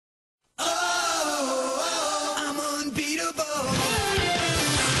unbeatable.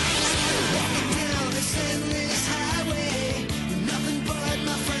 Walking down this endless highway, nothing but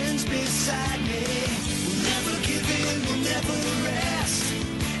my friends beside me. We'll never give in, we'll never rest.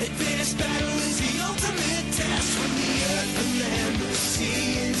 Advanced battle is the ultimate test. From the earth, the land, the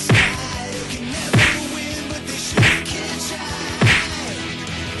sea and sky, you can never win, but they sure can try.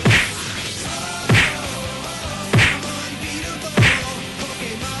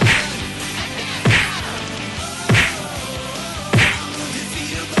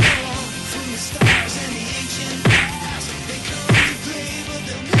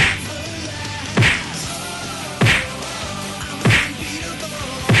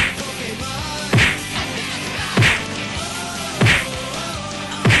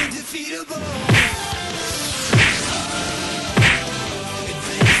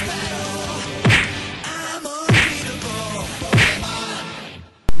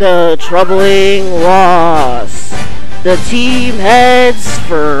 The troubling loss. The team heads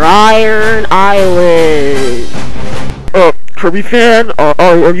for Iron Island. Kirby fan,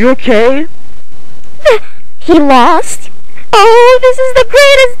 are you okay? He lost? Oh, this is the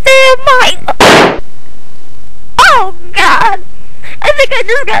greatest day of my... Oh, God! I think I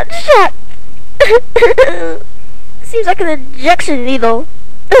just got shot. Seems like an injection needle.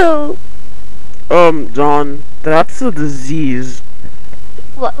 Oh. John, that's a disease.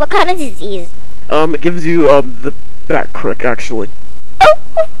 What kind of disease? It gives you, the back crick, actually. Oh,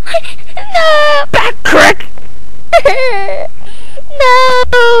 no! Back crick!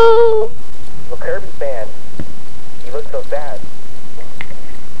 No! Well, Kirby fan, you look so sad.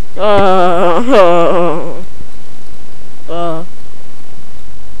 What?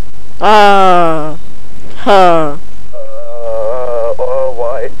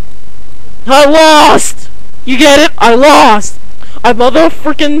 I lost! You get it? I lost! I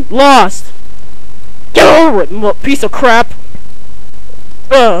motherfucking lost! Get over it, piece of crap!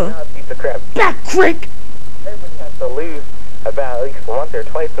 Not a piece of crap. Back crick! Everybody has to lose about at least once or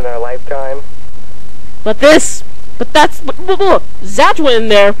twice in their lifetime. Look, Zatch went in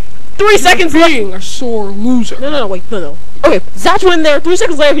there, 3 seconds later. Being a sore loser. No, wait, no. Okay, Zatch went in there, 3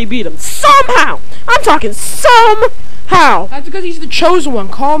 seconds later he beat him. Somehow! I'm talking somehow! That's because he's the chosen one.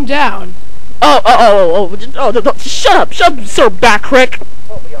 Calm down. Shut up, Sir Back Crick!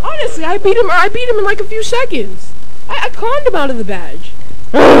 Honestly, I beat him in like a few seconds. I conned him out of the badge.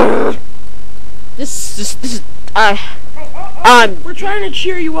 We're trying to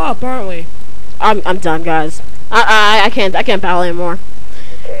cheer you up, aren't we? I'm done, guys. I can't battle anymore.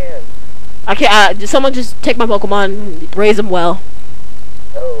 You can. I can't, someone just take my Pokemon, raise them well.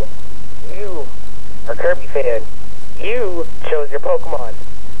 Oh, you are Kirby fan. You chose your Pokemon.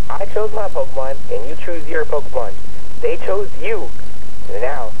 I chose my Pokemon, and you choose your Pokemon. They chose you.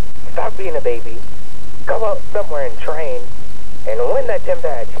 Now, stop being a baby. Go out somewhere and train, and win that gym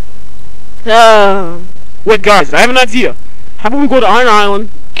badge. Wait, guys, I have an idea. How about we go to Iron Island,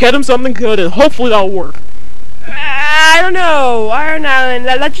 get him something good, and hopefully that'll work. I don't know. Iron Island.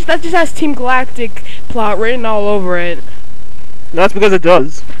 That just has Team Galactic plot written all over it. That's because it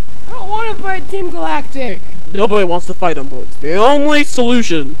does. I don't want to fight Team Galactic. Nobody wants to fight him, but it's the only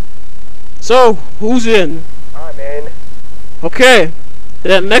solution. So, who's in? I'm in. Okay.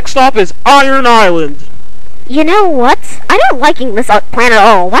 Then next stop is Iron Island. You know what? I'm not liking this plan at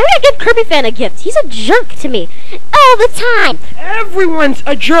all. Why would I give Kirby fan a gift? He's a jerk to me. All the time. Everyone's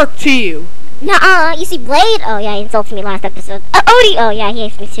a jerk to you. Nuh-uh. You see Blade? Oh, yeah, he insulted me last episode. Odie? Oh, yeah, he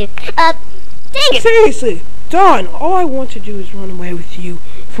hates me too. Dang it. Seriously, Dawn, all I want to do is run away with you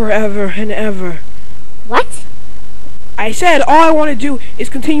forever and ever. What? I said all I want to do is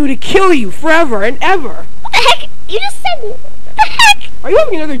continue to kill you forever and ever. What the heck? You just said... What the heck? Are you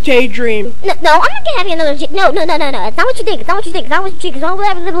having another daydream? No, I'm not gonna have another... No. It's not what you think. It's not what you think. It's not what you think. It's all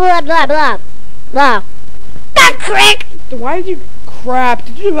blah, blah, blah, blah, blah. Blah. Back crick! Why did you crap?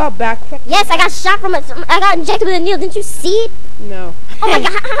 Did you do about back crick? Yes, I got shot from a... I got injected with a needle. Didn't you see it? No. Oh my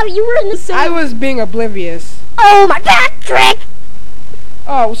god, how you were in the same... I was being oblivious. Oh my back crick!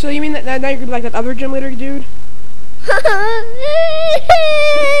 Oh, so you mean that now you're gonna be like that other gym leader dude?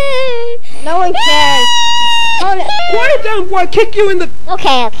 No one cares. Quiet down before I kick you in the...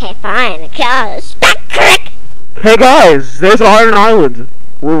 Okay, fine. Gosh. Back crick! Hey guys, there's Iron Island.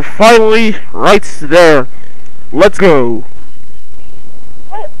 We're finally right there. Let's go.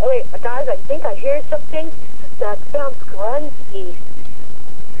 Wait, guys, I think I hear something that sounds grunty.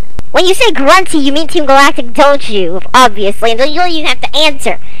 When you say grunty, you mean Team Galactic, don't you? Obviously, and you have to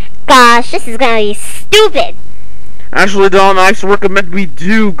answer. Gosh, this is gonna be stupid. Actually, Don, I recommend we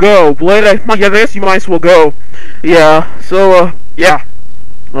do go. Blade, I guess you might as well go. Yeah, so, yeah.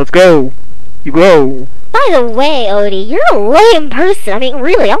 Let's go. You go. By the way, Odie, you're a lame person. I mean,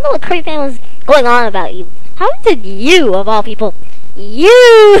 really, I don't know what Kirby fan was going on about you. How did you, of all people,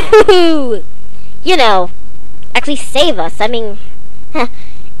 you know, actually save us? I mean,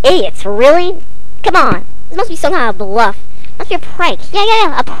 idiots, really? Come on. This must be some kind of bluff. Must be a prank.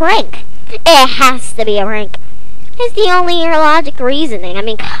 Yeah, a prank. It has to be a prank. It's the only logic reasoning. I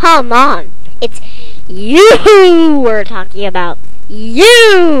mean, come on. It's you we're talking about.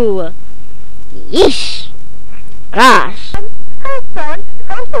 You! Yeesh. Gosh. Hey, son,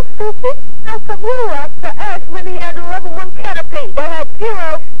 if I'm so stupid, how come you were up to Ash when he had a level 1 Caterpie that had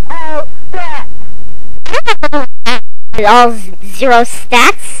 0 stats? All 0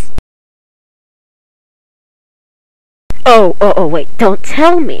 stats? Oh, wait, don't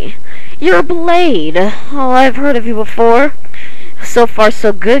tell me. You're a Blade. Oh, I've heard of you before. So far,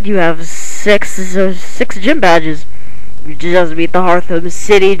 so good. You have six gym badges. You just beat the Heartham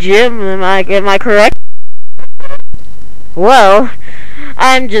City Gym. Am I correct? Well,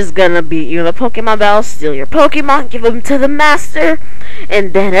 I'm just gonna beat you in the Pokemon battle, steal your Pokemon, give them to the Master,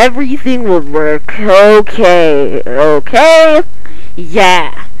 and then everything will work. Okay?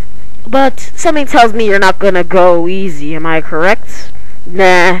 Yeah. But something tells me you're not gonna go easy, am I correct?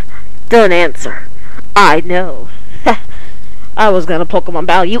 Nah, don't answer. I know. I was gonna Pokemon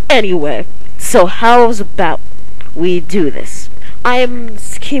battle you anyway. So how's about we do this? I am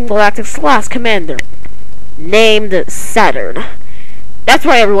Team Galactic's last commander, named Saturn. That's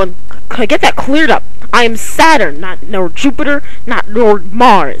right, everyone. Get that cleared up. I am Saturn, not nor Jupiter, not nor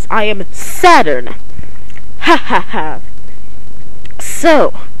Mars. I am Saturn. Ha.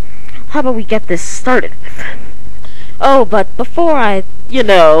 So, how about we get this started with? Oh, but before I,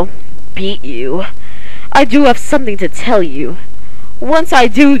 beat you, I do have something to tell you. Once I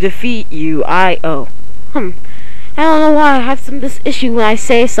do defeat you, I don't know why I have this issue when I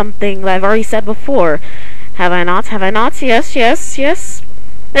say something that I've already said before. Have I not? Yes.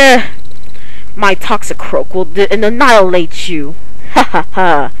 My Toxicroak will annihilate you.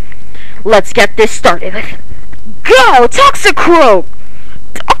 Ha. Let's get this started. Go, Toxicroak!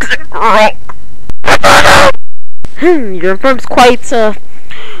 Your firm's quite,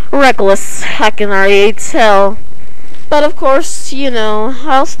 reckless, I can already tell. But of course,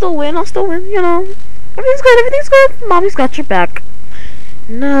 I'll still win, Everything's good. Mommy's got your back.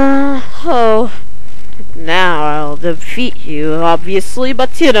 No, now I'll defeat you, obviously,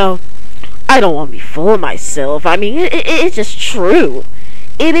 but I don't want to be full of myself. I mean, it's just true.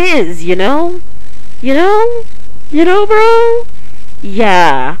 It is, bro?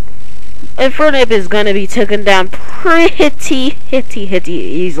 Yeah. Infernape is gonna be taken down pretty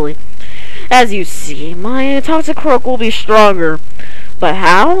easily. As you see, my Toxicroak will be stronger. But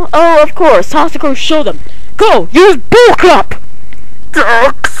how? Oh, of course, Toxicroak, show them. Go! Use Bulk Up!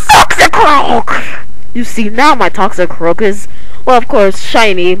 Toxicroak! You see, now my Toxicroak is, well, of course,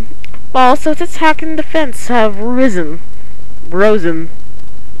 shiny. But also its attack and defense have risen.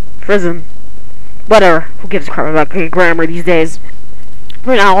 Whatever. Who gives a crap about grammar these days?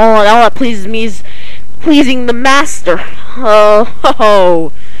 For now, all that pleases me is pleasing the Master.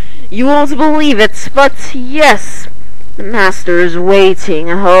 Oh, you won't believe it, but yes, the Master is waiting.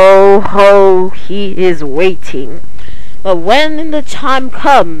 He is waiting. But when the time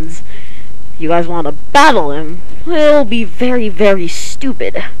comes, you guys want to battle him, it'll be very, very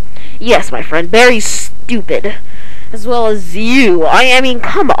stupid. Yes, my friend, very stupid. As well as you. I mean,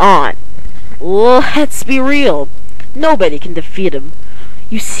 come on. Let's be real. Nobody can defeat him.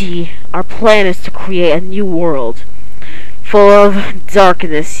 You see, our plan is to create a new world full of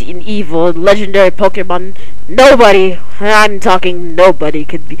darkness and evil and legendary Pokemon. Nobody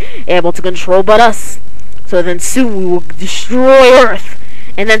could be able to control but us. So then soon we will destroy Earth,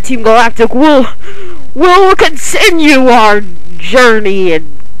 and then Team Galactic will continue our journey.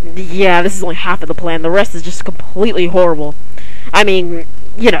 And yeah, this is only half of the plan. The rest is just completely horrible. I mean,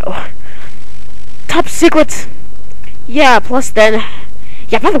 top secret. Yeah, plus then.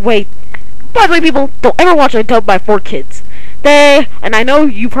 Yeah, by the way, people, don't ever watch a dub by 4 kids. And I know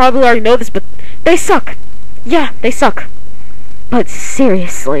you probably already know this, but they suck. Yeah, they suck. But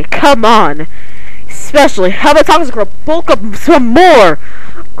seriously, come on. Especially, how about Toxicroak bulk up some more?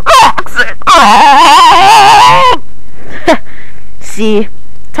 See,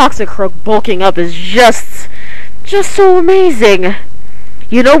 Toxicroak bulking up is just so amazing.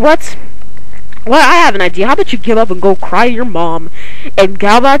 You know what? Well, I have an idea. How about you give up and go cry to your mom, and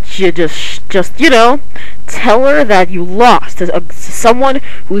how about you just tell her that you lost to someone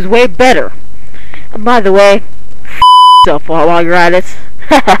who's way better. And by the way, yourself while you're at it.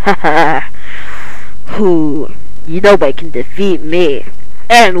 Nobody can defeat me.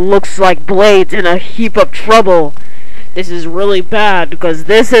 and looks like Blade's in a heap of trouble. This is really bad because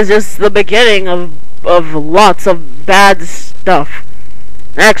this is just the beginning of lots of bad stuff.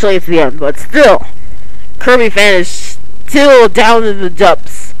 Actually, it's the end, but still, Kirby fan is still down in the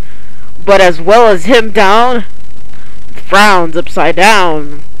dumps. But as well as him down, frowns upside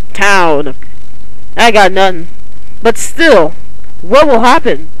down, town. I got nothing. But still, what will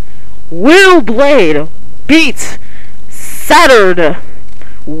happen? Will Blade beat Saturn?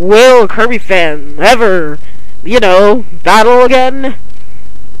 Will Kirby fan ever, battle again?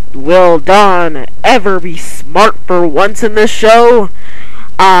 Will Dawn ever be smart for once in this show?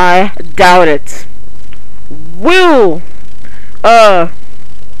 I doubt it. Will,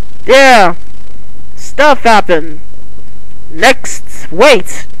 yeah, stuff happen. Next,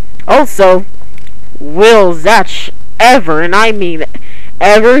 wait. Also, will Zatch ever, and I mean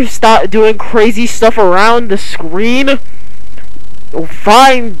ever, stop doing crazy stuff around the screen? We'll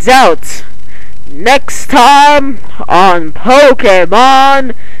find out next time on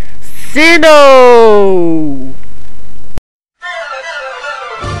Pokemon Sinnoh.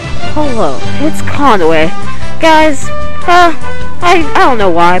 Hello, it's Conway. Guys, I don't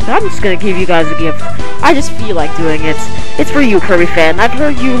know why, but I'm just gonna give you guys a gift. I just feel like doing it. It's for you, Kirby fan. I've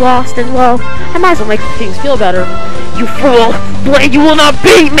heard you lost, and well, I might as well make things feel better. You fool! Blade, you will not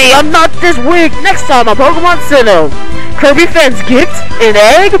beat me! I'm not this weak! Next time on Pokemon Sinnoh! Kirby fan's gift? An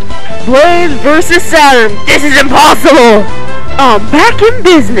egg? Blade versus Saturn! This is impossible! I'm back in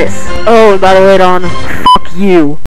business! Oh, and by the way, Dawn, fuck you.